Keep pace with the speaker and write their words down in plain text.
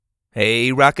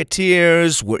Hey,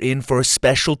 Rocketeers, we're in for a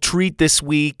special treat this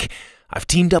week. I've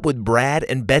teamed up with Brad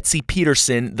and Betsy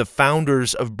Peterson, the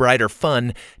founders of Brighter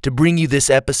Fun, to bring you this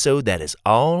episode that is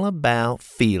all about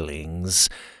feelings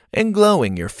and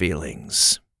glowing your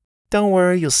feelings. Don't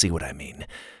worry, you'll see what I mean.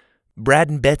 Brad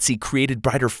and Betsy created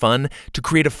Brighter Fun to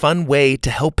create a fun way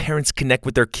to help parents connect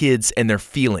with their kids and their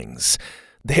feelings.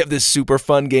 They have this super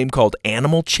fun game called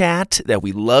Animal Chat that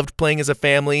we loved playing as a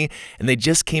family, and they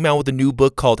just came out with a new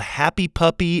book called Happy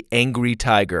Puppy, Angry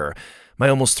Tiger. My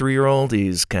almost 3-year-old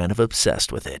is kind of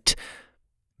obsessed with it.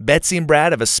 Betsy and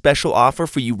Brad have a special offer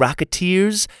for you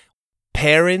Rocketeers.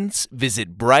 Parents,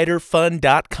 visit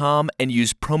brighterfun.com and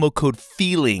use promo code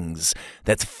FEELINGS,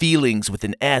 that's feelings with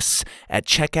an S, at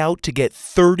checkout to get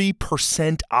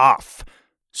 30% off.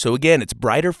 So again, it's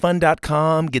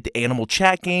brighterfun.com, get the Animal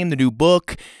Chat game, the new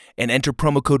book, and enter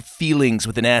promo code FEELINGS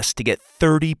with an S to get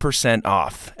 30%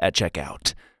 off at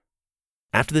checkout.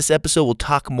 After this episode, we'll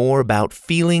talk more about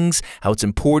feelings, how it's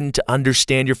important to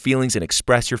understand your feelings and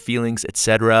express your feelings,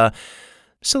 etc.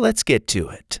 So let's get to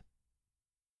it.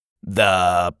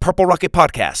 The Purple Rocket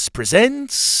Podcast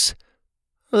presents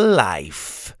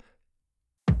Life.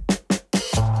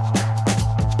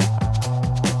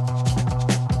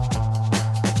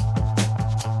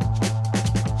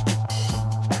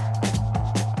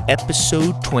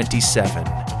 Episode 27,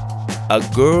 A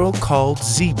Girl Called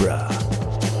Zebra.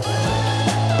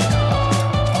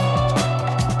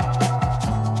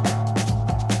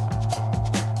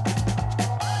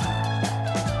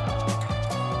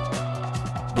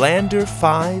 Blandr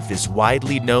 5 is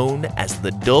widely known as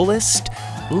the dullest,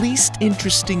 least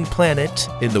interesting planet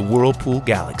in the Whirlpool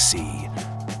Galaxy.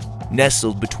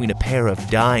 Nestled between a pair of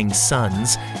dying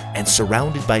suns and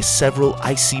surrounded by several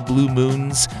icy blue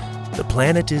moons, the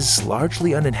planet is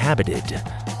largely uninhabited.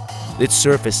 Its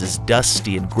surface is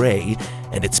dusty and gray,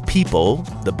 and its people,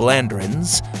 the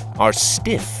Blandrans, are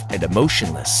stiff and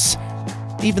emotionless.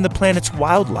 Even the planet's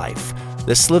wildlife,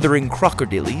 the slithering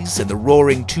crocodiles and the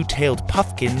roaring two-tailed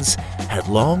puffkins, had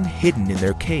long hidden in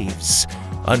their caves,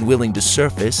 unwilling to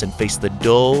surface and face the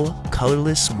dull,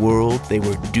 colorless world they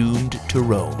were doomed to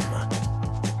roam.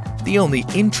 The only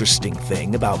interesting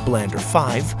thing about Blandr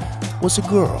 5 was a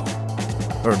girl.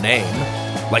 Her name,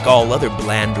 like all other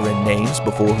Blandran names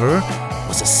before her,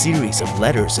 was a series of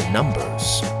letters and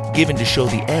numbers, given to show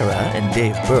the era and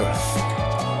day of birth.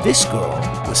 This girl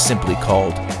was simply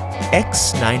called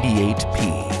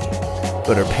X98P,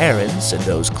 but her parents and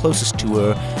those closest to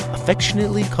her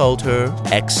affectionately called her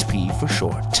XP for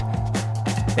short.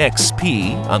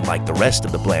 XP, unlike the rest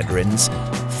of the Blandrans,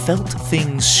 felt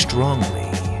things strongly.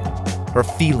 Her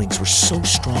feelings were so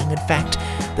strong, in fact,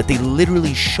 that they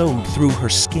literally showed through her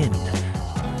skin.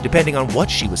 Depending on what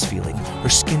she was feeling, her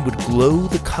skin would glow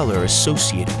the color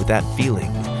associated with that feeling.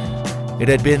 It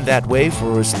had been that way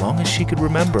for as long as she could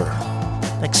remember.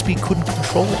 XP couldn't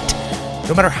control it.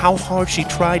 No matter how hard she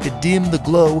tried to dim the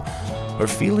glow, her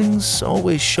feelings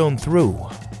always shone through.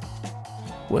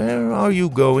 "Where are you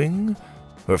going?"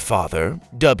 her father,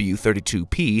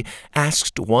 W32P,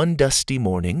 asked one dusty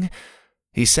morning.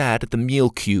 He sat at the meal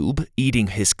cube, eating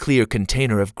his clear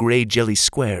container of gray jelly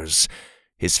squares,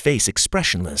 his face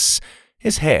expressionless.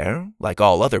 His hair, like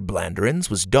all other Blandrans,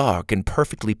 was dark and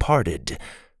perfectly parted.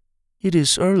 "It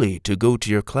is early to go to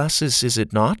your classes, is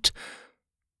it not?"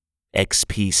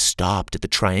 XP stopped at the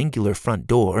triangular front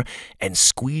door and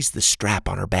squeezed the strap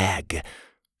on her bag.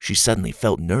 She suddenly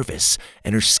felt nervous,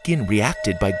 and her skin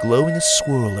reacted by glowing a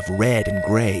swirl of red and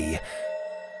gray.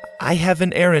 "I have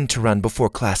an errand to run before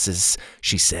classes,"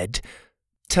 she said.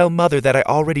 "Tell Mother that I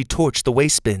already torched the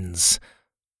waste bins."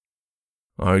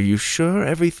 "Are you sure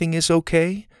everything is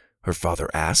okay?" her father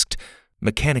asked,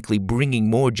 mechanically bringing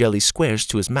more jelly squares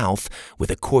to his mouth with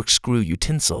a corkscrew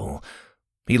utensil.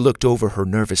 He looked over her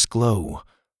nervous glow.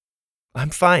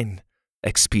 "I'm fine,"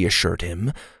 XP assured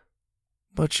him.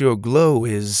 "But your glow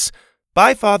is—"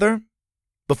 "Bye, Father."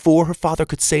 Before her father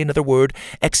could say another word,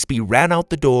 XP ran out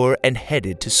the door and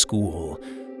headed to school.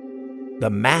 The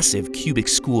massive cubic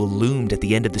school loomed at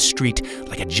the end of the street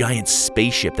like a giant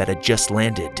spaceship that had just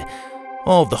landed.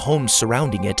 All of the homes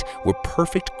surrounding it were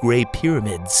perfect gray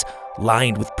pyramids,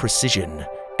 lined with precision,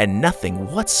 and nothing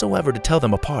whatsoever to tell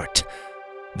them apart.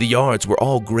 The yards were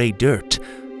all gray dirt.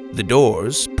 The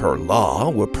doors, per law,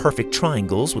 were perfect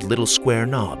triangles with little square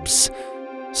knobs.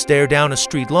 Stare down a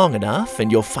street long enough and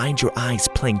you'll find your eyes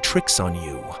playing tricks on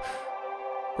you.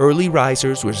 Early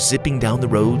risers were zipping down the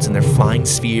roads in their flying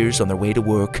spheres on their way to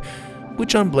work,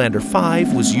 which on Blandr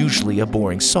 5 was usually a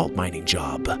boring salt mining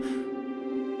job.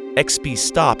 XP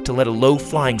stopped to let a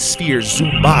low-flying sphere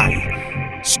zoom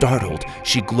by. Startled,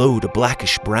 she glowed a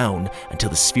blackish brown until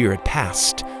the sphere had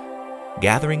passed.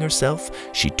 Gathering herself,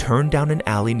 she turned down an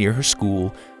alley near her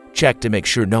school, checked to make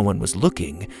sure no one was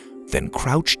looking, then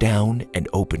crouched down and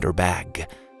opened her bag.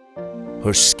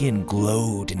 Her skin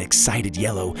glowed in excited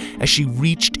yellow as she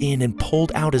reached in and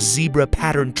pulled out a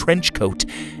zebra-patterned trench coat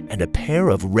and a pair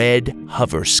of red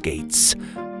hover skates.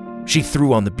 She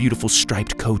threw on the beautiful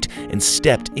striped coat and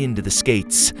stepped into the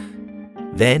skates.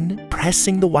 Then,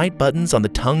 pressing the white buttons on the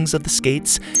tongues of the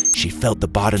skates, she felt the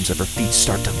bottoms of her feet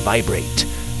start to vibrate.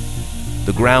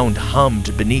 The ground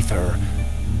hummed beneath her.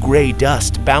 Gray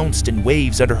dust bounced in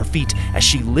waves under her feet as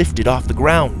she lifted off the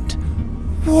ground.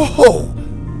 Whoa!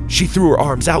 She threw her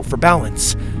arms out for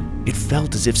balance. It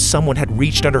felt as if someone had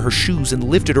reached under her shoes and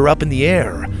lifted her up in the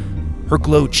air. Her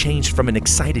glow changed from an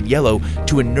excited yellow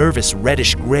to a nervous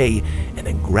reddish gray, and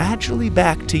then gradually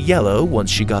back to yellow once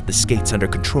she got the skates under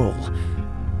control.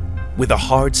 With a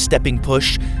hard stepping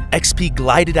push, XP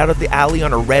glided out of the alley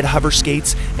on her red hover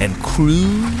skates and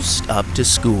cruised up to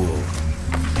school.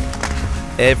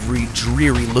 Every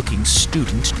dreary-looking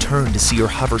student turned to see her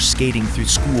hover skating through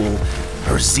school,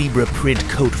 her zebra print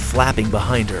coat flapping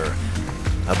behind her.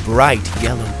 A bright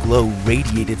yellow glow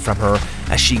radiated from her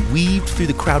as she weaved through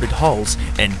the crowded halls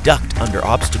and ducked under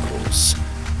obstacles.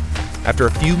 After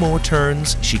a few more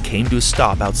turns, she came to a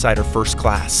stop outside her first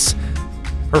class.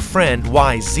 Her friend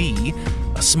YZ,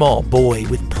 a small boy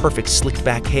with perfect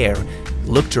slicked-back hair,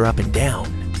 looked her up and down.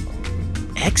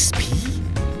 XP?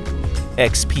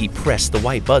 XP pressed the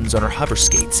white buttons on her hover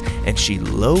skates, and she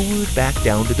lowered back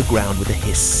down to the ground with a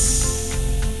hiss.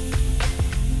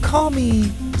 "Call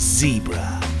me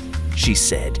Zebra," she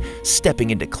said,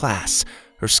 stepping into class,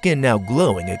 her skin now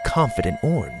glowing a confident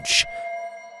orange.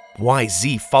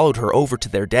 YZ followed her over to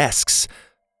their desks.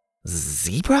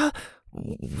 "Zebra?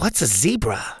 What's a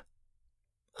zebra?"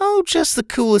 "Oh, just the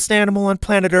coolest animal on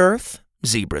planet Earth,"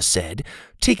 Zebra said,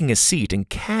 taking a seat and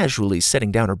casually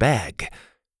setting down her bag.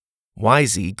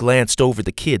 YZ glanced over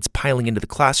the kids piling into the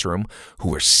classroom who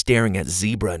were staring at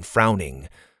Zebra and frowning.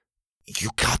 "You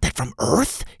got that from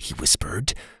Earth?" he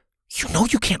whispered. "You know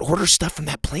you can't order stuff from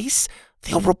that place.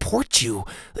 They'll report you.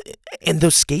 And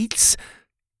those skates?"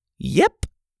 "Yep."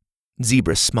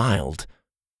 Zebra smiled.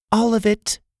 "All of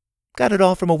it. Got it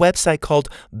all from a website called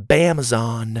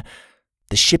Bamazon.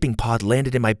 The shipping pod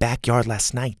landed in my backyard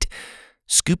last night.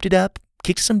 Scooped it up,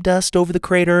 kicked some dust over the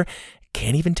crater.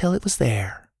 Can't even tell it was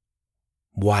there."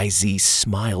 YZ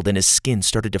smiled and his skin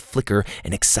started to flicker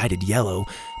an excited yellow,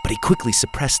 but he quickly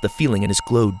suppressed the feeling and his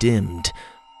glow dimmed.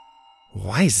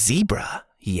 "Why zebra?"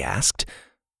 he asked.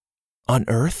 "On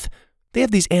Earth, they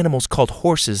have these animals called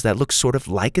horses that look sort of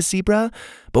like a zebra,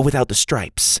 but without the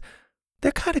stripes.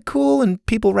 They're kind of cool and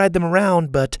people ride them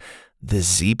around, but the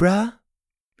zebra?"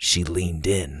 She leaned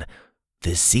in.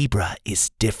 "The zebra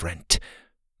is different.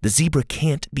 The zebra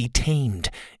can't be tamed.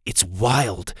 It's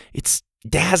wild. It's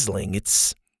dazzling.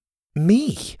 It's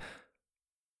me."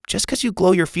 "Just because you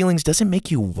glow your feelings doesn't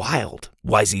make you wild,"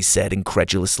 YZ said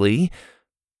incredulously.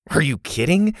 "Are you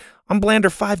kidding? On Blander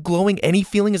 5, glowing any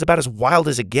feeling is about as wild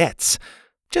as it gets.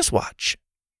 Just watch."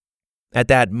 At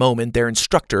that moment, their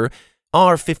instructor,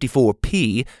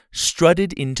 R54P,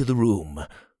 strutted into the room.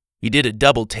 He did a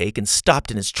double take and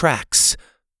stopped in his tracks.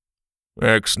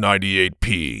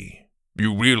 "X98P.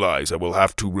 You realize I will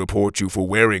have to report you for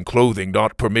wearing clothing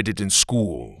not permitted in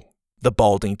school," the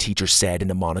balding teacher said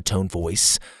in a monotone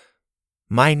voice.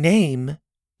 "My name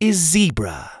is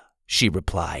Zebra," she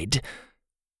replied.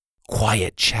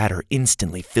 Quiet chatter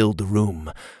instantly filled the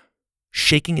room.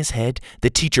 Shaking his head, the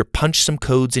teacher punched some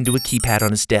codes into a keypad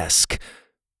on his desk.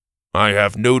 "I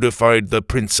have notified the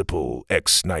principal,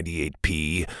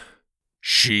 X98P.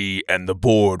 She and the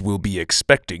board will be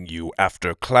expecting you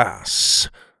after class."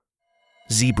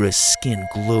 Zebra's skin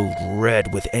glowed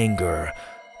red with anger.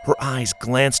 Her eyes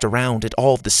glanced around at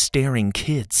all of the staring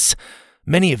kids.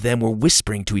 Many of them were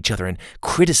whispering to each other and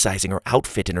criticizing her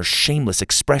outfit and her shameless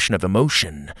expression of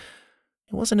emotion.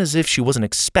 It wasn't as if she wasn't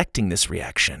expecting this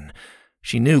reaction.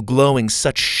 She knew glowing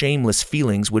such shameless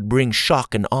feelings would bring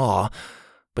shock and awe,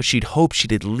 but she'd hoped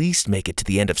she'd at least make it to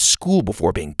the end of school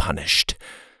before being punished.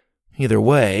 Either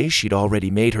way, she'd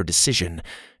already made her decision,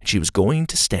 and she was going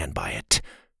to stand by it.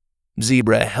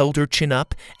 Zebra held her chin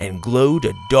up and glowed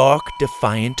a dark,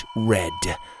 defiant red.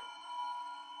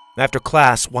 After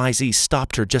class, YZ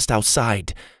stopped her just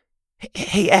outside.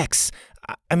 Hey,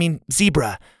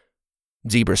 Zebra."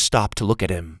 Zebra stopped to look at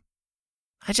him.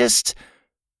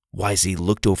 YZ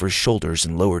looked over his shoulders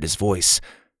and lowered his voice.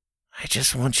 "I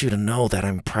just want you to know that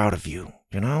I'm proud of you,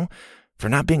 for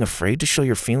not being afraid to show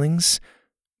your feelings."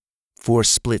 For a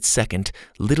split second,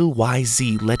 little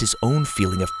YZ let his own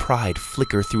feeling of pride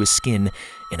flicker through his skin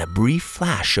in a brief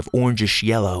flash of orangish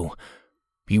yellow.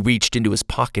 He reached into his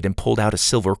pocket and pulled out a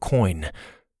silver coin.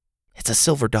 "It's a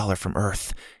silver dollar from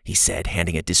Earth," he said,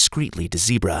 handing it discreetly to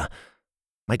Zebra.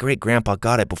 "My great-grandpa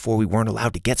got it before we weren't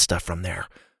allowed to get stuff from there.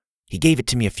 He gave it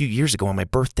to me a few years ago on my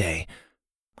birthday.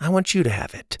 I want you to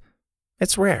have it.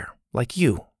 It's rare, like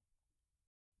you."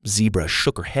 Zebra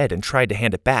shook her head and tried to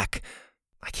hand it back.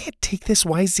 "I can't take this,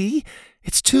 YZ.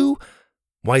 It's too—"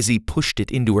 YZ pushed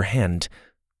it into her hand.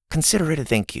 "Consider it a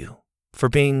thank you for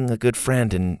being a good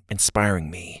friend and inspiring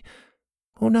me.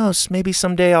 Who knows, maybe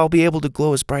someday I'll be able to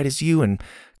glow as bright as you and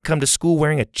come to school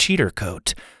wearing a cheater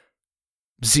coat."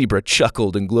 Zebra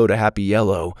chuckled and glowed a happy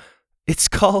yellow. "It's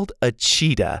called a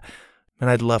cheetah, and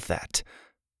I'd love that.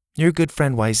 You're a good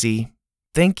friend, YZ.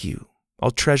 Thank you.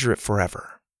 I'll treasure it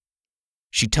forever."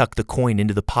 She tucked the coin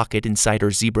into the pocket inside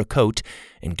her zebra coat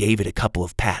and gave it a couple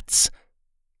of pats.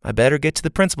 "I better get to the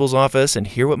principal's office and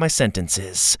hear what my sentence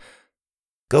is.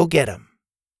 Go get him."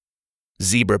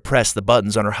 Zebra pressed the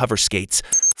buttons on her hover skates,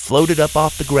 floated up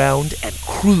off the ground, and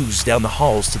cruised down the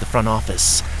halls to the front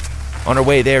office. On her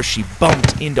way there, she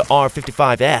bumped into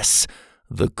R55S,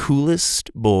 the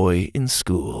coolest boy in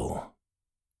school.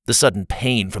 The sudden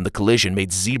pain from the collision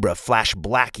made Zebra flash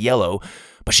black-yellow,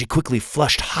 but she quickly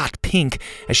flushed hot pink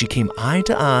as she came eye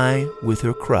to eye with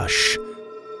her crush.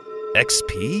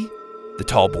 "XP?" the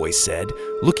tall boy said,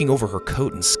 looking over her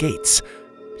coat and skates.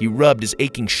 He rubbed his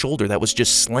aching shoulder that was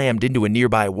just slammed into a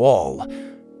nearby wall.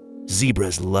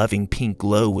 Zebra's loving pink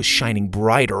glow was shining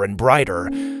brighter and brighter.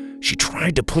 She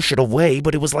tried to push it away,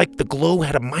 but it was like the glow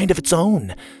had a mind of its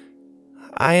own.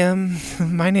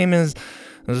 My name is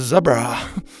Zebra.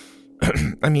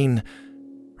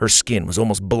 Her skin was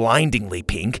almost blindingly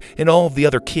pink, and all of the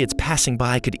other kids passing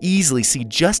by could easily see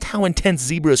just how intense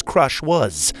Zebra's crush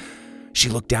was. She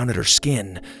looked down at her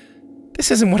skin. "This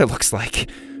isn't what it looks like.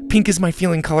 Pink is my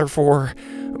feeling color for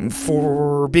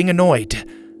being annoyed."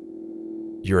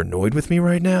 "You're annoyed with me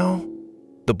right now?"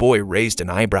 The boy raised an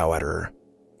eyebrow at her.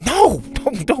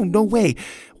 No way.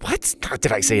 What?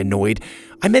 Did I say annoyed?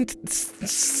 I meant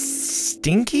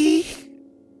stinky?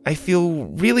 I feel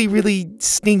really, really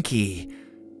stinky."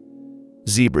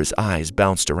 Zebra's eyes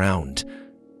bounced around.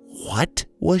 What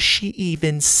was she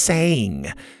even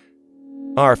saying?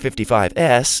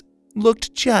 R55S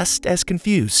looked just as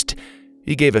confused.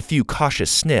 He gave a few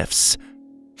cautious sniffs.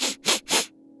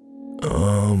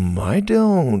 I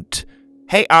don't.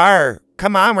 "Hey, R,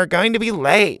 come on, we're going to be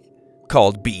late,"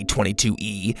 called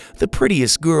B22E, the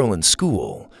prettiest girl in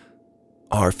school.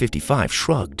 R55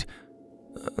 shrugged.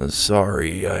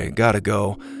 "Sorry, I gotta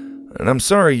go. And I'm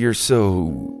sorry you're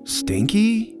so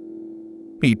stinky."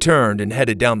 He turned and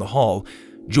headed down the hall,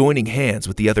 joining hands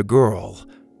with the other girl.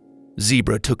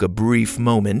 Zebra took a brief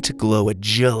moment to glow a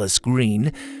jealous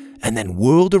green, and then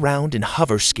whirled around and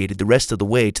hover skated the rest of the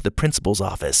way to the principal's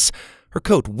office, her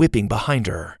coat whipping behind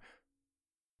her.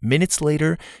 Minutes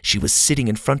later, she was sitting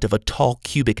in front of a tall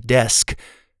cubic desk.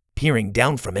 Peering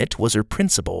down from it was her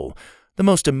principal, the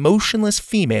most emotionless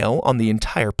female on the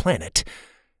entire planet,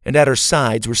 and at her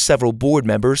sides were several board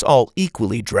members, all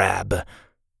equally drab.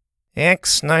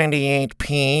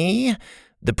 "X98P,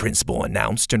 the principal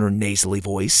announced in her nasally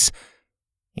voice.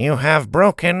 "You have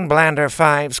broken Blander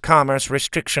 5's commerce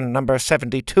restriction number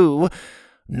 72.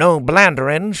 No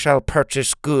Blanderin shall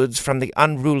purchase goods from the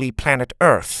unruly planet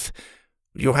Earth.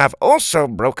 You have also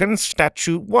broken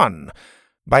Statute 1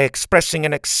 by expressing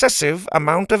an excessive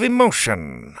amount of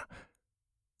emotion."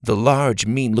 The large,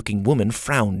 mean-looking woman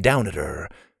frowned down at her.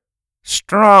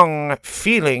 "Strong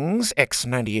feelings,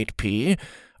 X98P,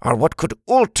 are what could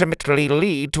ultimately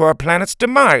lead to our planet's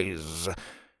demise.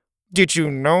 Did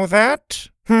you know that?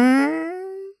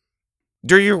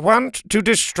 Do you want to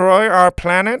destroy our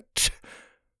planet?"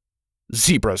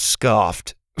 Zebra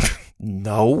scoffed.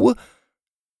 "No."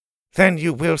 "Then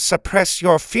you will suppress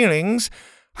your feelings,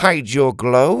 hide your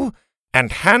glow,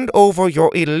 and hand over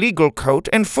your illegal coat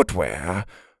and footwear.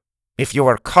 If you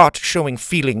are caught showing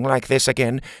feeling like this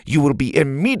again, you will be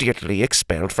immediately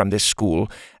expelled from this school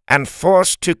and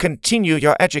forced to continue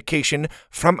your education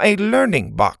from a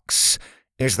learning box.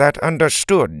 Is that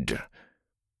understood?"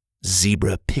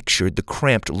 Zebra pictured the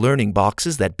cramped learning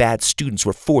boxes that bad students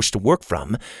were forced to work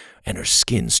from, and her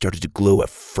skin started to glow a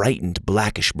frightened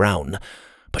blackish brown,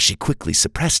 but she quickly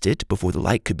suppressed it before the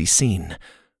light could be seen.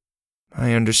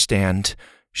 "I understand,"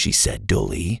 she said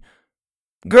dully.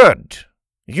 "Good.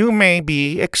 You may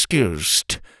be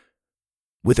excused."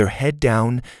 With her head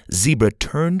down, Zebra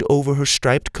turned over her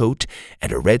striped coat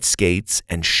and her red skates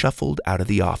and shuffled out of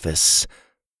the office.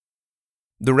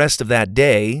 The rest of that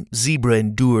day, Zebra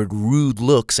endured rude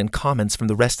looks and comments from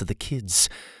the rest of the kids.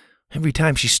 Every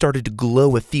time she started to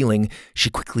glow a feeling, she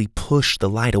quickly pushed the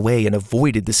light away and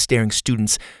avoided the staring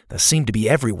students that seemed to be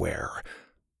everywhere.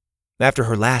 After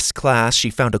her last class, she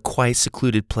found a quiet,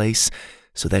 secluded place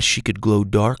so that she could glow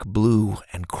dark blue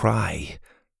and cry.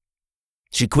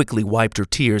 She quickly wiped her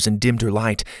tears and dimmed her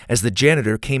light as the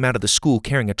janitor came out of the school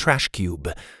carrying a trash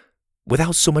cube.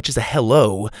 Without so much as a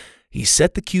hello, he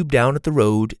set the cube down at the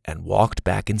road and walked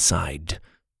back inside.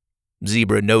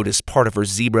 Zebra noticed part of her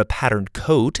zebra-patterned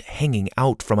coat hanging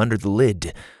out from under the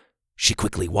lid. She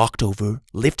quickly walked over,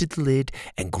 lifted the lid,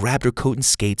 and grabbed her coat and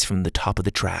skates from the top of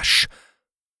the trash.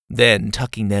 Then,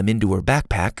 tucking them into her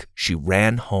backpack, she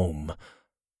ran home.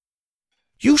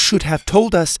 "You should have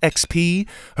told us, XP,"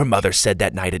 her mother said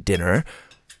that night at dinner.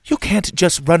 "You can't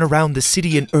just run around the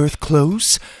city in Earth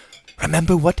clothes.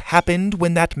 Remember what happened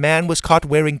when that man was caught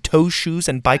wearing toe shoes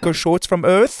and biker shorts from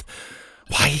Earth?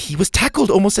 Why, he was tackled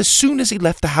almost as soon as he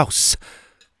left the house."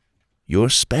 "You're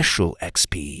special,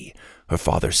 XP," her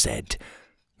father said.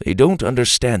 "They don't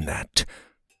understand that.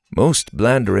 Most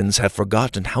Blanderins have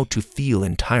forgotten how to feel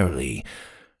entirely.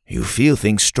 You feel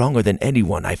things stronger than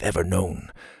anyone I've ever known,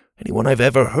 anyone I've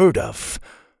ever heard of.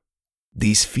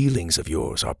 These feelings of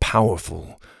yours are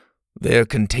powerful. They're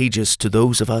contagious to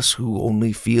those of us who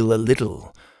only feel a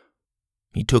little."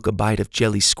 He took a bite of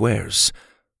jelly squares.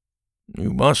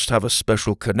 "You must have a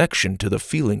special connection to the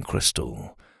feeling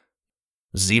crystal."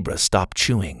 Zebra stopped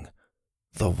chewing.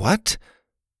 "The what?"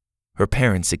 Her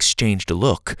parents exchanged a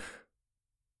look.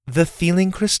 "The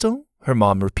feeling crystal?" her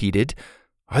mom repeated.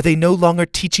 "Are they no longer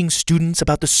teaching students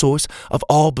about the source of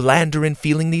all Blanderin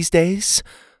feeling these days?"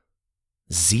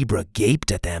 Zebra gaped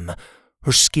at them.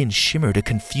 Her skin shimmered a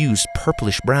confused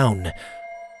purplish brown.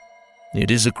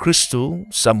 "It is a crystal,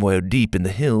 somewhere deep in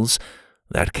the hills,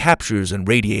 that captures and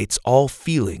radiates all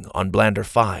feeling on Blander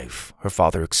 5, her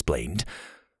father explained.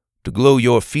 "To glow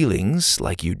your feelings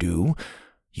like you do,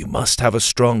 you must have a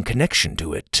strong connection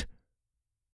to it."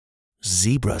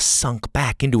 Zebra sunk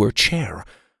back into her chair.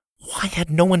 Why had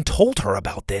no one told her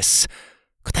about this?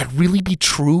 Could that really be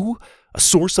true? A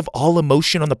source of all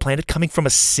emotion on the planet coming from a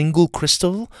single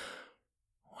crystal?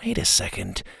 Wait a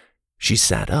second. She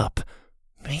sat up.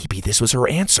 Maybe this was her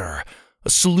answer. A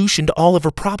solution to all of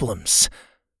her problems.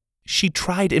 She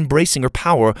tried embracing her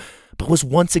power, but was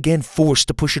once again forced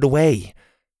to push it away.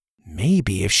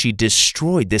 Maybe if she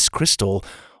destroyed this crystal,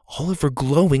 all of her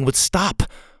glowing would stop.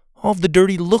 All of the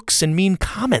dirty looks and mean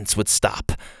comments would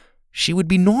stop. She would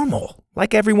be normal,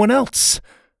 like everyone else.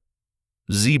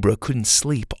 Zebra couldn't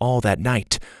sleep all that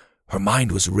night. Her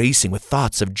mind was racing with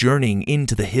thoughts of journeying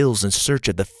into the hills in search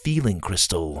of the feeling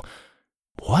crystal.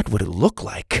 What would it look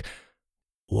like?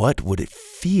 What would it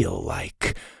feel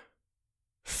like?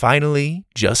 Finally,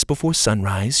 just before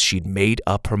sunrise, she'd made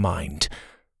up her mind.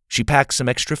 She packed some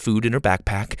extra food in her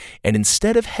backpack, and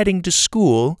instead of heading to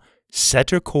school,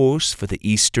 set her course for the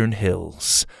eastern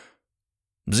hills.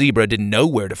 Zebra didn't know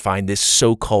where to find this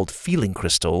so-called feeling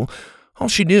crystal. All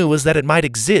she knew was that it might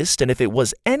exist, and if it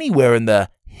was anywhere in the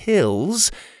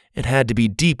hills, it had to be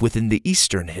deep within the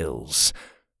eastern hills.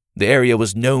 The area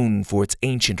was known for its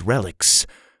ancient relics.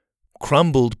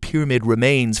 Crumbled pyramid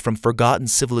remains from forgotten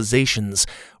civilizations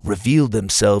revealed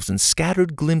themselves in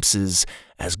scattered glimpses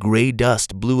as gray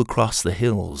dust blew across the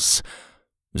hills.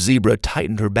 Zebra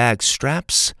tightened her bag's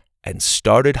straps and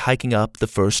started hiking up the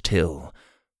first hill.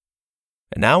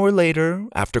 An hour later,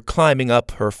 after climbing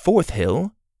up her fourth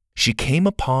hill, she came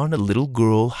upon a little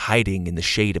girl hiding in the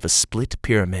shade of a split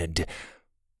pyramid.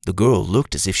 The girl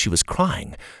looked as if she was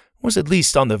crying, was at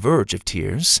least on the verge of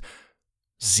tears.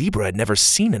 Zebra had never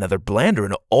seen another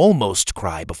Blanderin almost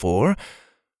cry before.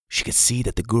 She could see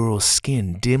that the girl's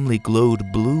skin dimly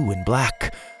glowed blue and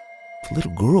black. The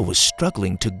little girl was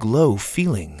struggling to glow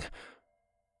feeling.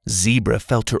 Zebra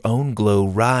felt her own glow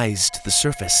rise to the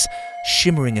surface,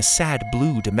 shimmering a sad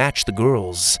blue to match the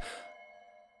girl's.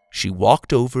 She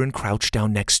walked over and crouched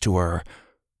down next to her.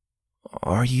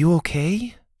 "Are you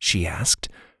okay?" she asked.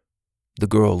 The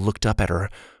girl looked up at her,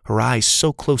 her eyes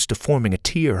so close to forming a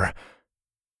tear.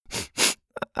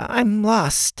 "I'm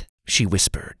lost," she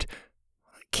whispered.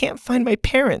 "I can't find my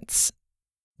parents."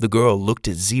 The girl looked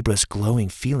at Zebra's glowing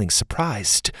feeling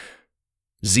surprised.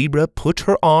 Zebra put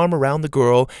her arm around the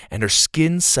girl, and her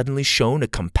skin suddenly shone a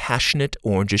compassionate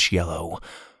orangish yellow.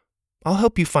 "I'll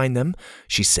help you find them,"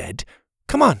 she said.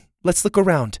 "Come on, let's look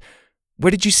around.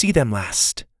 Where did you see them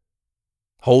last?"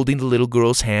 Holding the little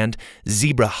girl's hand,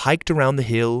 Zebra hiked around the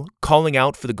hill, calling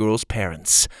out for the girl's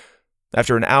parents.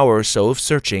 After an hour or so of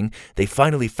searching, they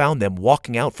finally found them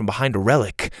walking out from behind a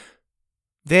relic.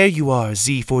 "There you are,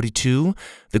 Z42,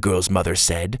 the girl's mother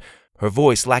said, her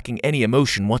voice lacking any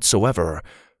emotion whatsoever.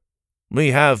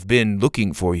 "We have been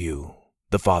looking for you,"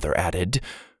 the father added.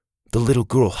 The little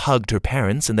girl hugged her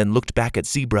parents and then looked back at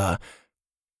Zebra.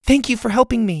 "Thank you for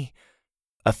helping me."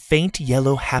 A faint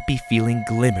yellow happy feeling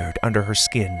glimmered under her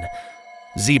skin.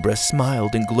 Zebra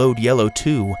smiled and glowed yellow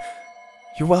too.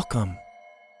 "You're welcome."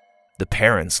 The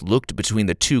parents looked between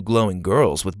the two glowing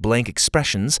girls with blank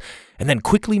expressions and then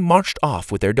quickly marched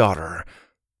off with their daughter.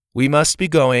 "We must be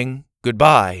going.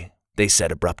 Goodbye," they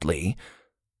said abruptly.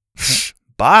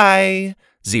 "Bye,"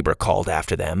 Zebra called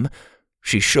after them.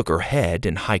 She shook her head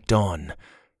and hiked on.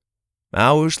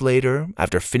 Hours later,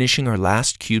 after finishing her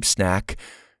last cube snack,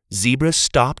 Zebra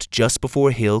stopped just before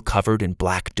a hill covered in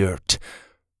black dirt.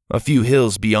 A few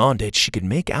hills beyond it, she could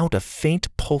make out a faint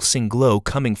pulsing glow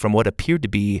coming from what appeared to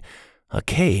be a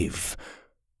cave.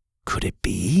 Could it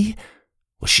be?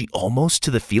 Was she almost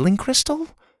to the feeling crystal?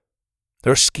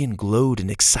 Her skin glowed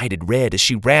an excited red as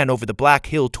she ran over the black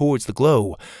hill towards the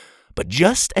glow. But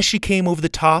just as she came over the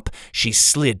top, she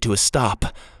slid to a stop.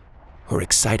 Her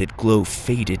excited glow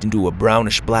faded into a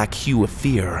brownish-black hue of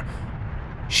fear.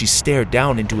 She stared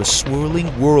down into a swirling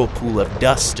whirlpool of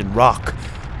dust and rock,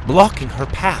 blocking her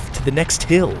path to the next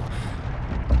hill.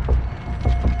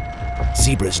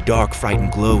 Zebra's dark,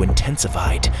 frightened glow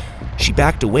intensified. She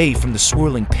backed away from the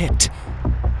swirling pit.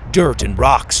 Dirt and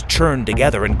rocks churned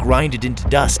together and grinded into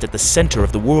dust at the center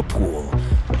of the whirlpool.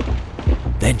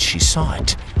 Then she saw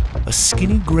it. A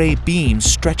skinny gray beam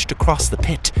stretched across the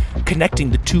pit,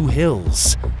 connecting the two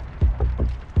hills.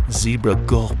 Zebra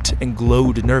gulped and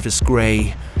glowed a nervous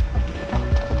gray.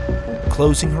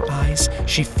 Closing her eyes,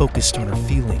 she focused on her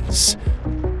feelings.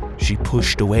 She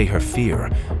pushed away her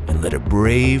fear and let a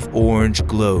brave orange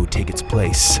glow take its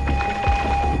place.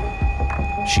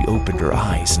 She opened her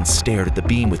eyes and stared at the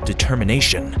beam with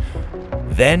determination.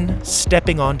 Then,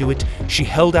 stepping onto it, she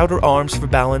held out her arms for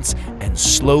balance and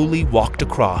slowly walked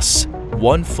across,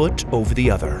 one foot over the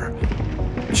other.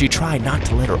 She tried not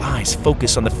to let her eyes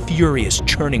focus on the furious,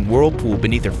 churning whirlpool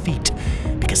beneath her feet,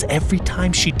 because every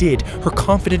time she did, her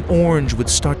confident orange would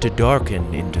start to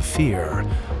darken into fear.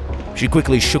 She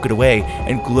quickly shook it away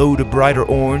and glowed a brighter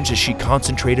orange as she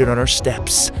concentrated on her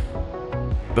steps.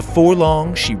 Before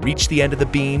long, she reached the end of the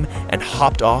beam and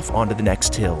hopped off onto the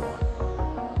next hill.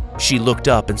 She looked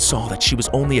up and saw that she was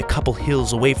only a couple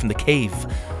hills away from the cave.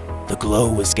 The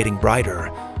glow was getting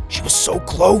brighter. She was so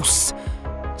close.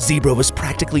 Zebra was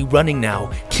practically running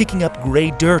now, kicking up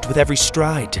gray dirt with every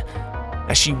stride.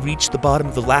 As she reached the bottom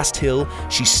of the last hill,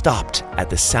 she stopped at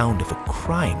the sound of a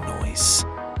crying noise.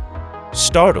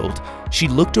 Startled, she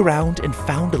looked around and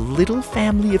found a little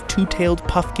family of two-tailed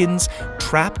puffkins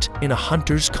trapped in a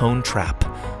hunter's cone trap.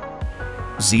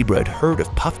 Zebra had heard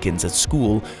of puffkins at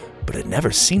school, but had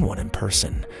never seen one in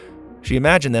person. She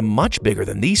imagined them much bigger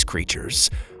than these creatures.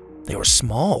 They were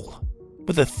small,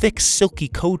 with a thick, silky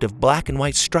coat of black and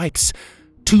white stripes,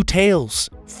 2 tails,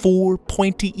 4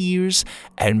 pointy ears,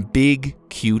 and big,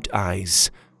 cute eyes.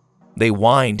 They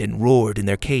whined and roared in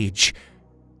their cage.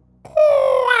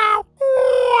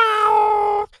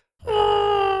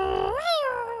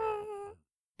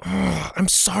 "I'm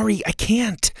sorry, I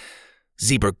can't."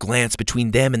 Zebra glanced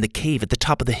between them and the cave at the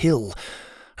top of the hill.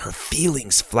 Her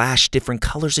feelings flashed different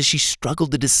colors as she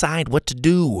struggled to decide what to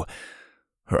do.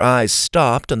 Her eyes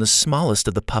stopped on the smallest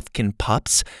of the puffkin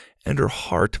pups, and her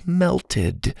heart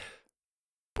melted.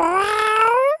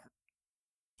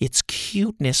 Its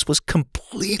cuteness was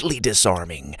completely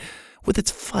disarming, with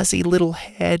its fuzzy little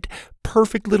head,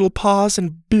 perfect little paws,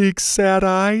 and big sad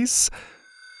eyes.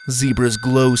 Zebra's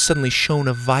glow suddenly shone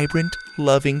a vibrant,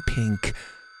 loving pink.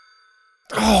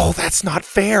 "Oh, that's not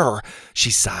fair,"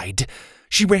 she sighed.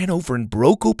 She ran over and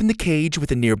broke open the cage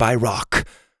with a nearby rock.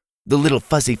 The little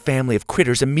fuzzy family of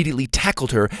critters immediately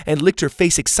tackled her and licked her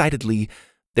face excitedly,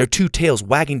 their 2 tails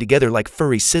wagging together like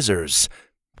furry scissors.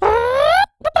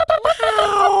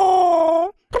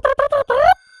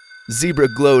 Zebra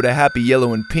glowed a happy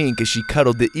yellow and pink as she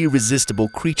cuddled the irresistible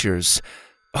creatures.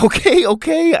 Okay,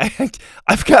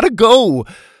 I've got to go."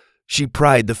 She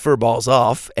pried the fur balls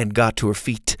off and got to her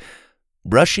feet.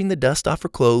 Brushing the dust off her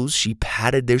clothes, she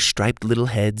patted their striped little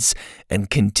heads and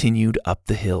continued up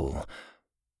the hill.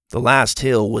 The last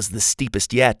hill was the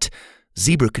steepest yet.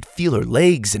 Zebra could feel her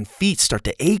legs and feet start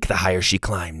to ache the higher she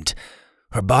climbed.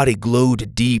 Her body glowed a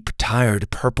deep, tired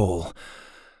purple.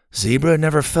 Zebra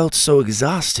never felt so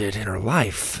exhausted in her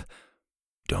life.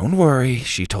 "Don't worry,"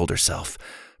 she told herself.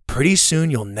 "Pretty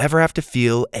soon you'll never have to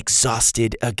feel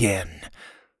exhausted again."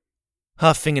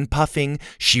 Huffing and puffing,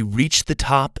 she reached the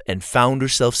top and found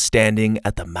herself standing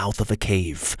at the mouth of a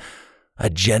cave. A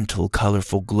gentle,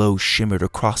 colorful glow shimmered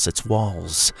across its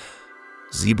walls.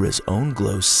 Zebra's own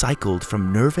glow cycled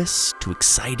from nervous to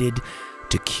excited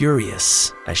to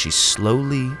curious as she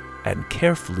slowly and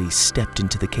carefully stepped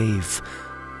into the cave.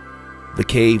 The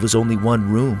cave was only one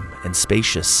room and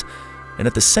spacious, and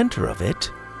at the center of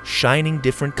it, shining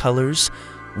different colors,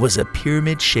 was a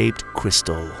pyramid-shaped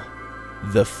crystal.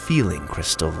 The feeling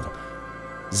crystal.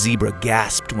 Zebra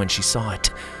gasped when she saw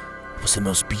it. It was the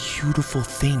most beautiful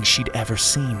thing she'd ever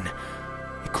seen.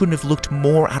 It couldn't have looked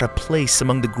more out of place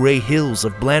among the gray hills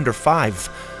of Blander 5.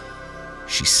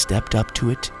 She stepped up to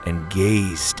it and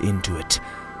gazed into it.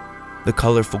 The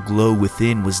colorful glow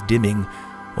within was dimming,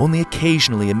 only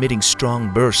occasionally emitting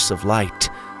strong bursts of light.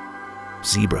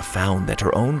 Zebra found that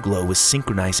her own glow was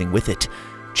synchronizing with it,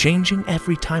 changing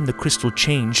every time the crystal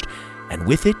changed, and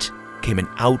with it came an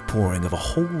outpouring of a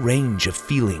whole range of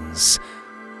feelings.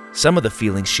 Some of the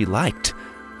feelings she liked,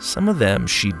 some of them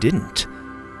she didn't.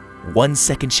 One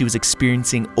second she was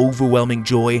experiencing overwhelming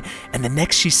joy, and the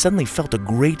next she suddenly felt a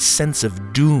great sense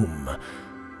of doom.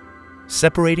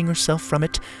 Separating herself from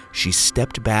it, she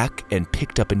stepped back and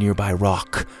picked up a nearby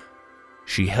rock.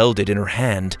 She held it in her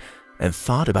hand and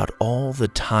thought about all the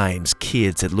times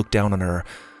kids had looked down on her,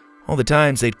 all the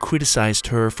times they'd criticized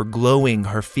her for glowing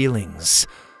her feelings.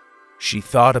 She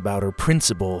thought about her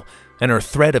principal and her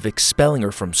threat of expelling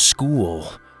her from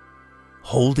school.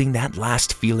 Holding that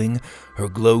last feeling, her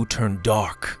glow turned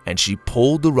dark, and she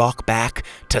pulled the rock back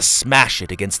to smash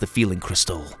it against the feeling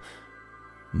crystal.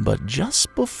 But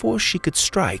just before she could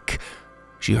strike,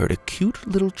 she heard a cute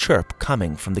little chirp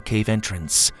coming from the cave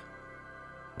entrance.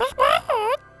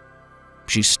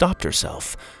 She stopped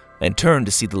herself and turned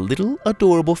to see the little,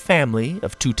 adorable family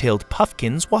of two-tailed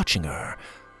puffkins watching her.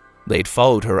 They'd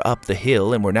followed her up the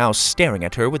hill and were now staring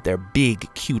at her with their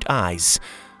big, cute eyes,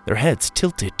 their heads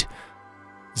tilted.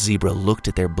 Zebra looked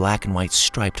at their black and white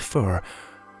striped fur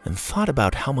and thought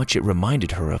about how much it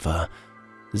reminded her of a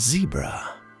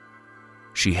zebra.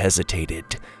 She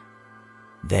hesitated.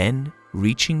 Then,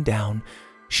 reaching down,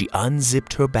 she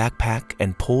unzipped her backpack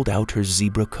and pulled out her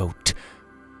zebra coat.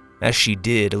 As she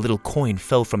did, a little coin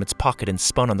fell from its pocket and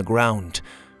spun on the ground.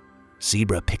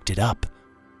 Zebra picked it up.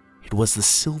 It was the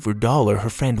silver dollar her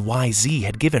friend YZ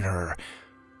had given her.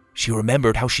 She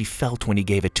remembered how she felt when he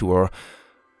gave it to her.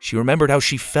 She remembered how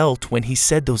she felt when he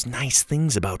said those nice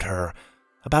things about her,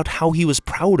 about how he was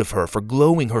proud of her for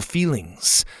glowing her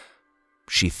feelings.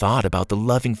 She thought about the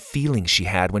loving feeling she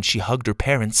had when she hugged her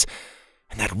parents,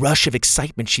 and that rush of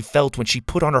excitement she felt when she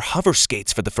put on her hover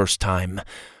skates for the first time.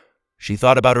 She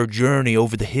thought about her journey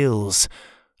over the hills,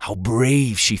 how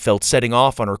brave she felt setting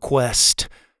off on her quest.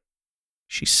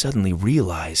 She suddenly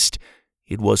realized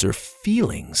it was her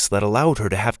feelings that allowed her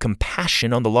to have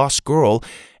compassion on the lost girl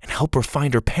and help her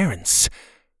find her parents.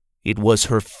 It was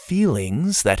her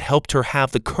feelings that helped her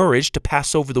have the courage to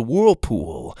pass over the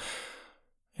whirlpool.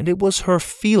 And it was her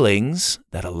feelings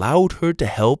that allowed her to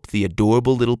help the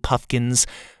adorable little puffkins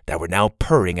that were now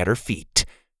purring at her feet.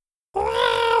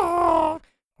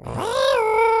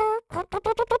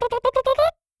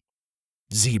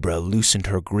 Zebra loosened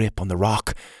her grip on the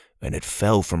rock, and it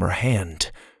fell from her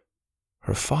hand.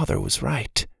 Her father was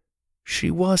right. She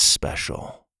was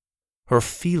special. Her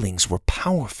feelings were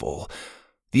powerful.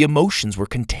 The emotions were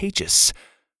contagious.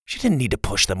 She didn't need to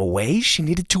push them away. She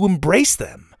needed to embrace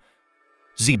them.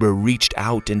 Zebra reached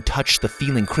out and touched the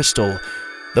feeling crystal.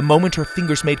 The moment her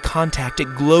fingers made contact,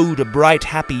 it glowed a bright,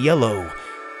 happy yellow.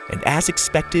 And as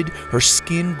expected, her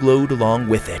skin glowed along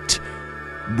with it.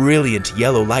 Brilliant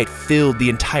yellow light filled the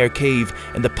entire cave,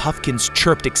 and the puffkins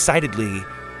chirped excitedly.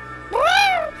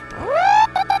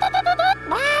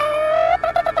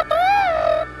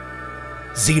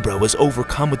 Zebra was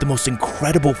overcome with the most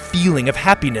incredible feeling of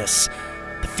happiness.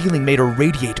 The feeling made her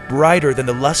radiate brighter than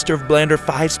the luster of Blander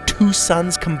 5's 2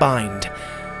 suns combined.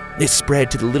 It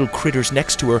spread to the little critters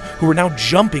next to her, who were now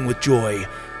jumping with joy.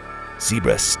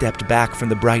 Zebra stepped back from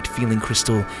the bright feeling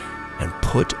crystal and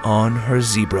put on her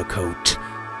zebra coat.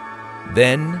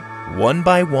 Then, one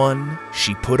by one,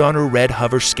 she put on her red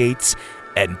hover skates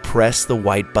and pressed the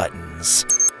white buttons.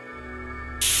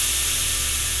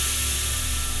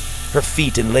 Her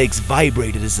feet and legs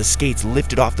vibrated as the skates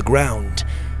lifted off the ground.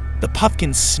 The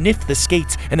puffkin sniffed the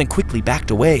skates and then quickly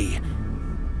backed away.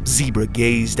 Zebra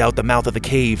gazed out the mouth of the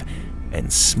cave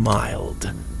and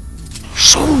smiled.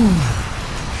 Shoom!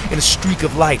 In a streak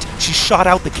of light, she shot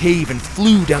out the cave and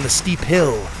flew down the steep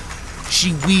hill.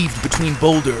 She weaved between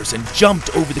boulders and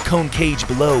jumped over the cone cage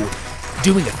below,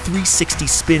 doing a 360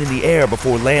 spin in the air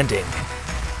before landing.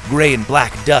 Gray and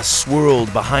black dust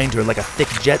swirled behind her like a thick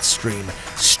jet stream,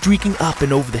 streaking up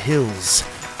and over the hills.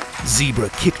 Zebra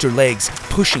kicked her legs,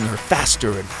 pushing her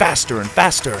faster and faster and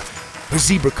faster, her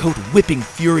zebra coat whipping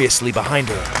furiously behind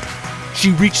her.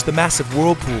 She reached the massive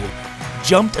whirlpool,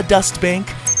 jumped a dust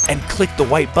bank, and clicked the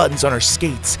white buttons on her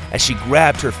skates as she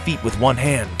grabbed her feet with one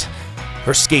hand.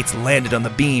 Her skates landed on the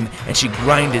beam, and she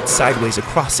grinded sideways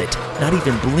across it, not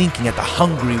even blinking at the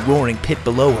hungry, roaring pit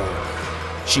below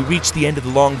her. She reached the end of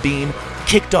the long beam,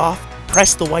 kicked off,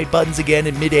 pressed the white buttons again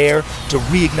in midair to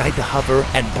reignite the hover,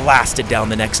 and blasted down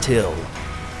the next hill.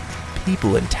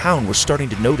 People in town were starting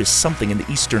to notice something in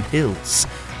the eastern hills.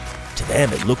 To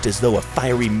them, it looked as though a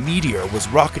fiery meteor was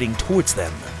rocketing towards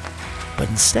them. But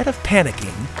instead of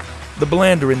panicking, the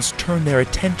Blanderins turned their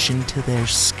attention to their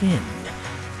skin.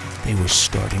 They were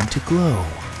starting to glow.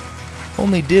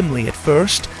 Only dimly at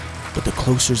first, but the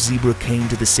closer Zebra came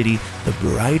to the city, the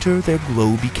brighter their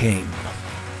glow became.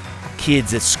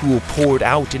 Kids at school poured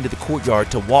out into the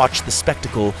courtyard to watch the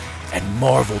spectacle and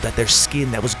marveled at their skin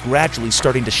that was gradually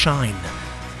starting to shine.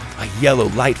 A yellow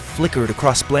light flickered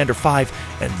across Blander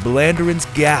 5, and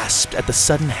Blanderins gasped at the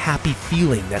sudden happy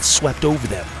feeling that swept over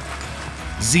them.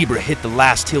 Zebra hit the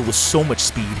last hill with so much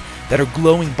speed that her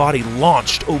glowing body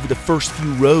launched over the first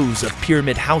few rows of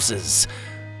pyramid houses.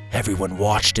 Everyone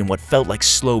watched in what felt like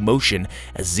slow motion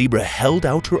as Zebra held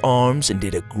out her arms and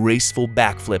did a graceful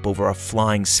backflip over a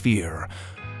flying sphere.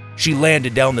 She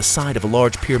landed down the side of a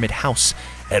large pyramid house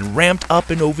and ramped up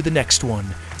and over the next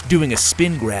one, doing a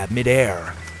spin grab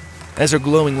midair. As her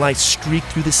glowing light streaked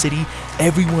through the city,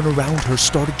 everyone around her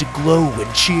started to glow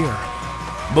and cheer.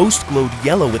 Most glowed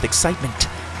yellow with excitement.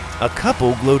 A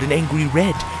couple glowed an angry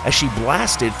red as she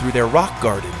blasted through their rock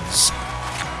gardens.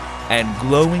 And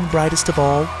glowing brightest of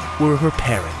all were her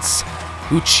parents,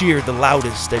 who cheered the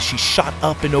loudest as she shot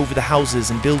up and over the houses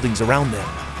and buildings around them.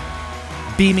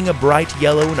 Beaming a bright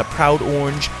yellow and a proud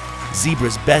orange,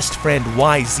 Zebra's best friend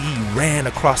YZ ran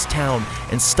across town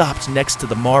and stopped next to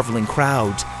the marveling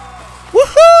crowd.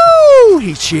 "Woohoo!"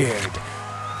 he cheered.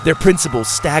 Their principal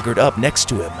staggered up next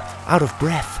to him, out of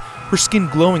breath, her skin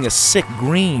glowing a sick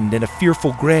green and a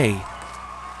fearful gray.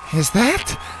 "Is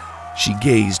that?" She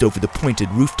gazed over the pointed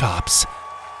rooftops.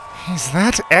 "Is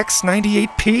that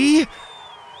X98P?"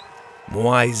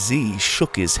 YZ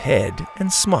shook his head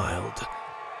and smiled.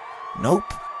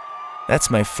 "Nope, that's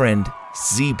my friend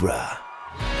Zebra."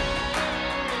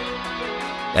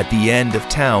 At the end of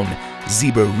town,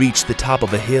 Zebra reached the top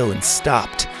of a hill and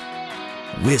stopped.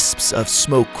 Wisps of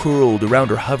smoke curled around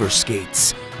her hover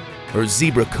skates. Her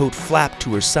zebra coat flapped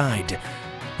to her side.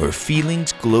 Her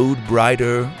feelings glowed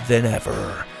brighter than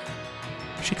ever.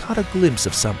 She caught a glimpse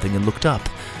of something and looked up.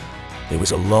 There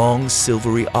was a long,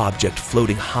 silvery object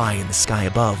floating high in the sky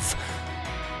above.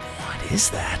 What is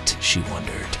that? She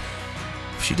wondered.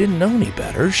 If she didn't know any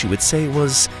better, she would say it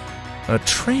was a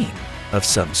train of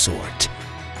some sort.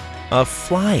 A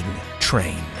flying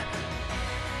train.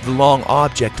 The long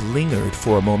object lingered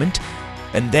for a moment,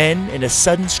 and then, in a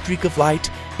sudden streak of light,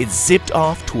 it zipped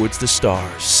off towards the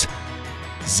stars.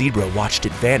 Zebra watched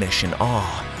it vanish in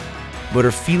awe, but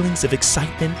her feelings of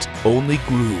excitement only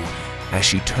grew as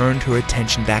she turned her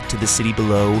attention back to the city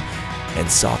below and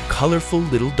saw colorful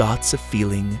little dots of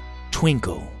feeling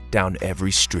twinkle down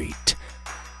every street.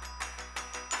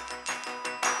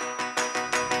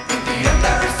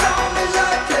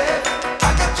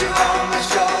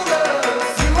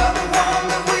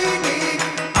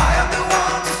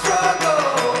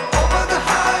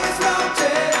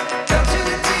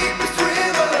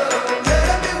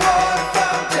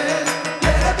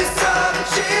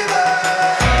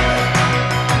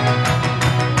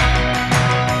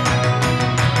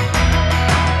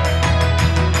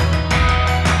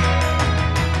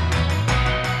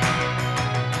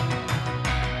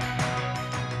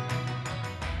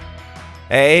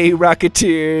 Hey,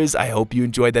 Rocketeers! I hope you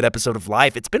enjoyed that episode of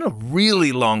Life. It's been a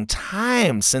really long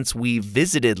time since we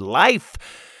visited Life,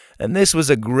 and this was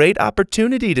a great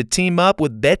opportunity to team up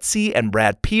with Betsy and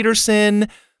Brad Peterson.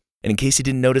 And in case you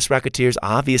didn't notice, Rocketeers,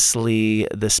 obviously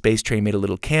the space train made a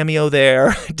little cameo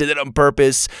there. Did it on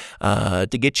purpose to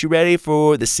get you ready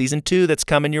for the season 2 that's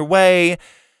coming your way.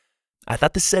 I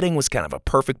thought the setting was kind of a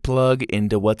perfect plug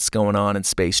into what's going on in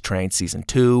Space Train Season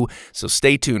 2, so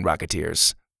stay tuned,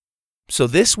 Rocketeers. So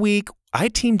this week, I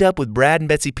teamed up with Brad and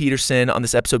Betsy Peterson on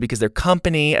this episode because their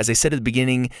company, as I said at the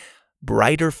beginning,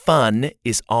 Brighter Fun,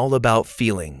 is all about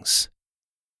feelings.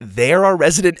 They're our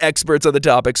resident experts on the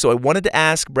topic, so I wanted to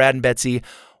ask Brad and Betsy,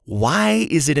 why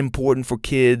is it important for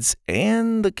kids,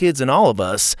 and the kids in all of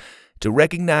us, to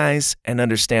recognize and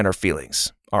understand our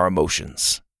feelings, our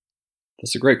emotions?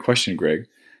 That's a great question, Greg.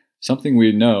 Something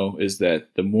we know is that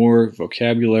the more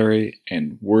vocabulary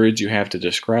and words you have to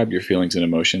describe your feelings and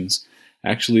emotions,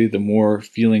 actually the more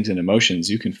feelings and emotions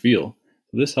you can feel.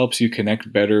 So this helps you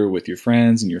connect better with your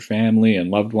friends and your family and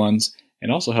loved ones,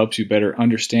 and also helps you better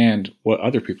understand what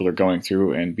other people are going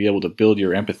through and be able to build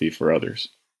your empathy for others.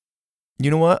 You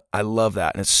know what? I love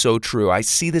that, and it's so true. I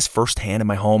see this firsthand in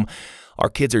my home. Our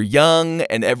kids are young,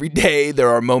 and every day there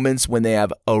are moments when they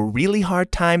have a really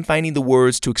hard time finding the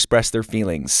words to express their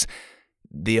feelings.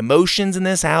 The emotions in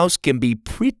this house can be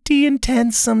pretty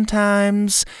intense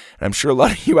sometimes, and I'm sure a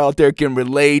lot of you out there can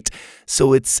relate.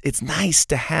 So it's nice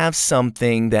to have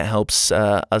something that helps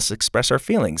us express our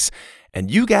feelings.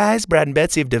 And you guys, Brad and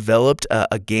Betsy, have developed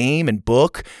a game and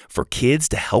book for kids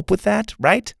to help with that,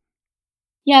 right?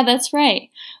 Yeah, that's right.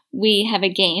 We have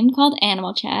a game called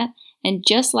Animal Chat, and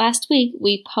just last week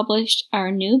we published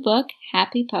our new book,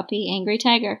 Happy Puppy, Angry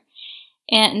Tiger.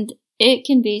 And it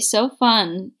can be so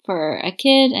fun for a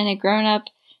kid and a grown-up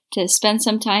to spend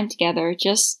some time together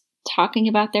just talking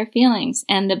about their feelings.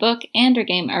 And the book and our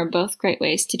game are both great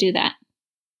ways to do that.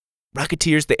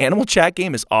 Rocketeers, the Animal Chat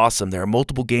game is awesome. There are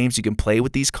multiple games you can play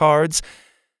with these cards.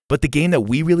 But the game that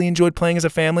we really enjoyed playing as a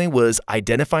family was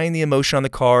identifying the emotion on the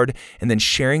card and then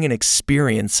sharing an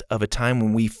experience of a time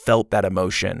when we felt that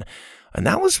emotion. And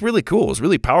that was really cool. It was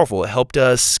really powerful. It helped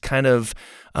us kind of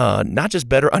not just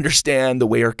better understand the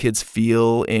way our kids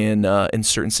feel in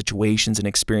certain situations and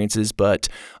experiences, but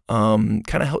kind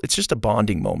of it's just a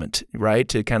bonding moment, right?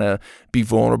 To kind of be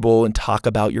vulnerable and talk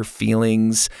about your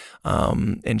feelings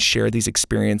and share these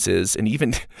experiences. And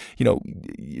even,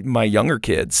 my younger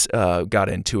kids got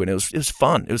into it. And it was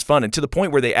fun. It was fun. And to the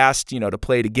point where they asked, to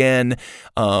play it again.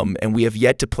 And we have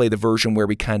yet to play the version where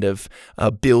we kind of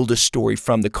build a story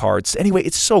from the cards. Anyway,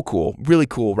 it's so cool. Really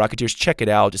cool. Rocketeers, check it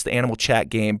out. It's the Animal Chat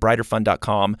game,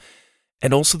 brighterfun.com.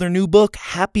 And also their new book,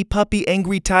 Happy Puppy,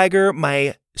 Angry Tiger.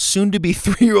 My soon-to-be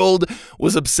 3-year-old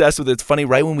was obsessed with it. It's funny,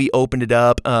 right when we opened it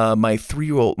up, my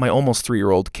almost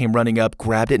 3-year-old came running up,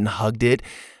 grabbed it and hugged it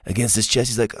against his chest.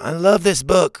 He's like, I love this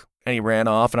book. And he ran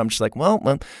off, and I'm just like,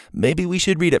 well, maybe we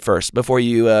should read it first before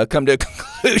you come to a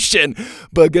conclusion.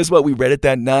 But guess what? We read it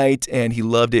that night, and he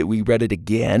loved it. We read it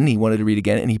again. He wanted to read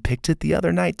again, and he picked it the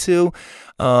other night, too.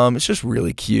 It's just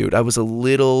really cute. I was a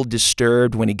little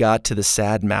disturbed when he got to the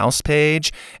sad mouse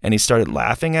page, and he started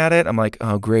laughing at it. I'm like,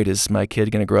 oh, great. Is my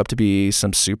kid going to grow up to be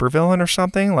some supervillain or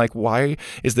something? Like, why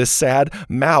is this sad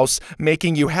mouse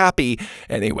making you happy?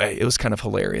 Anyway, it was kind of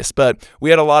hilarious. But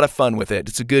we had a lot of fun with it.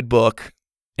 It's a good book.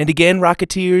 And again,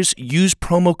 Rocketeers, use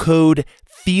promo code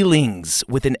FEELINGS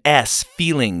with an S,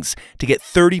 FEELINGS, to get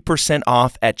 30%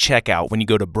 off at checkout when you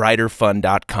go to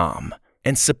brighterfun.com.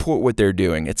 And support what they're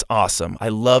doing. It's awesome. I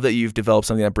love that you've developed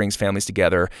something that brings families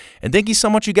together. And thank you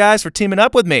so much, you guys, for teaming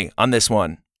up with me on this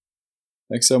one.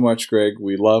 Thanks so much, Greg.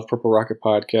 We love Purple Rocket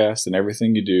Podcast and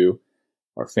everything you do.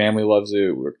 Our family loves it.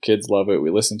 Our kids love it. We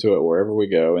listen to it wherever we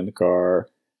go, in the car,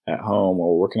 at home,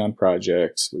 or we're working on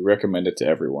projects. We recommend it to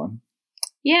everyone.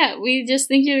 Yeah, we just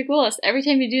think you're the coolest. Every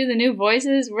time you do the new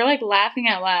voices, we're like laughing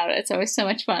out loud. It's always so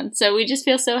much fun. So we just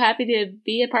feel so happy to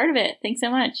be a part of it. Thanks so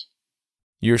much.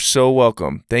 You're so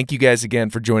welcome. Thank you guys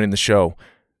again for joining the show.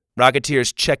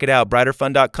 Rocketeers, check it out,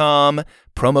 brighterfun.com,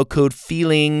 promo code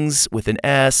FEELINGS with an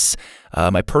S.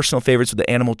 My personal favorites with the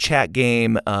Animal Chat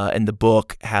game and the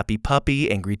book, Happy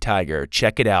Puppy, Angry Tiger.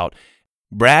 Check it out.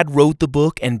 Brad wrote the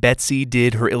book and Betsy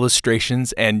did her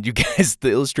illustrations, and you guys,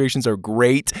 the illustrations are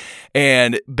great.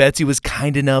 And Betsy was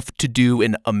kind enough to do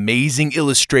an amazing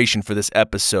illustration for this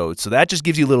episode. So that just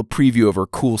gives you a little preview of her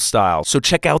cool style. So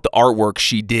check out the artwork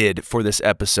she did for this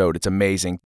episode. It's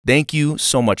amazing. Thank you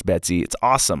so much, Betsy. It's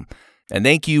awesome. And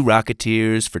thank you,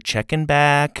 Rocketeers, for checking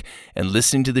back and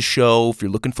listening to the show. If you're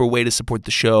looking for a way to support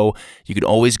the show, you can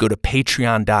always go to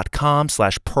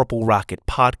patreon.com/Purple Rocket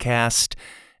Podcast.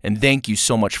 And thank you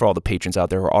so much for all the patrons out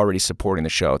there who are already supporting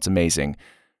the show. It's amazing.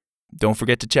 Don't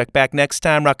forget to check back next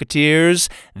time, Rocketeers.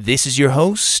 This is your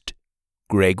host,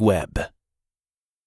 Greg Webb.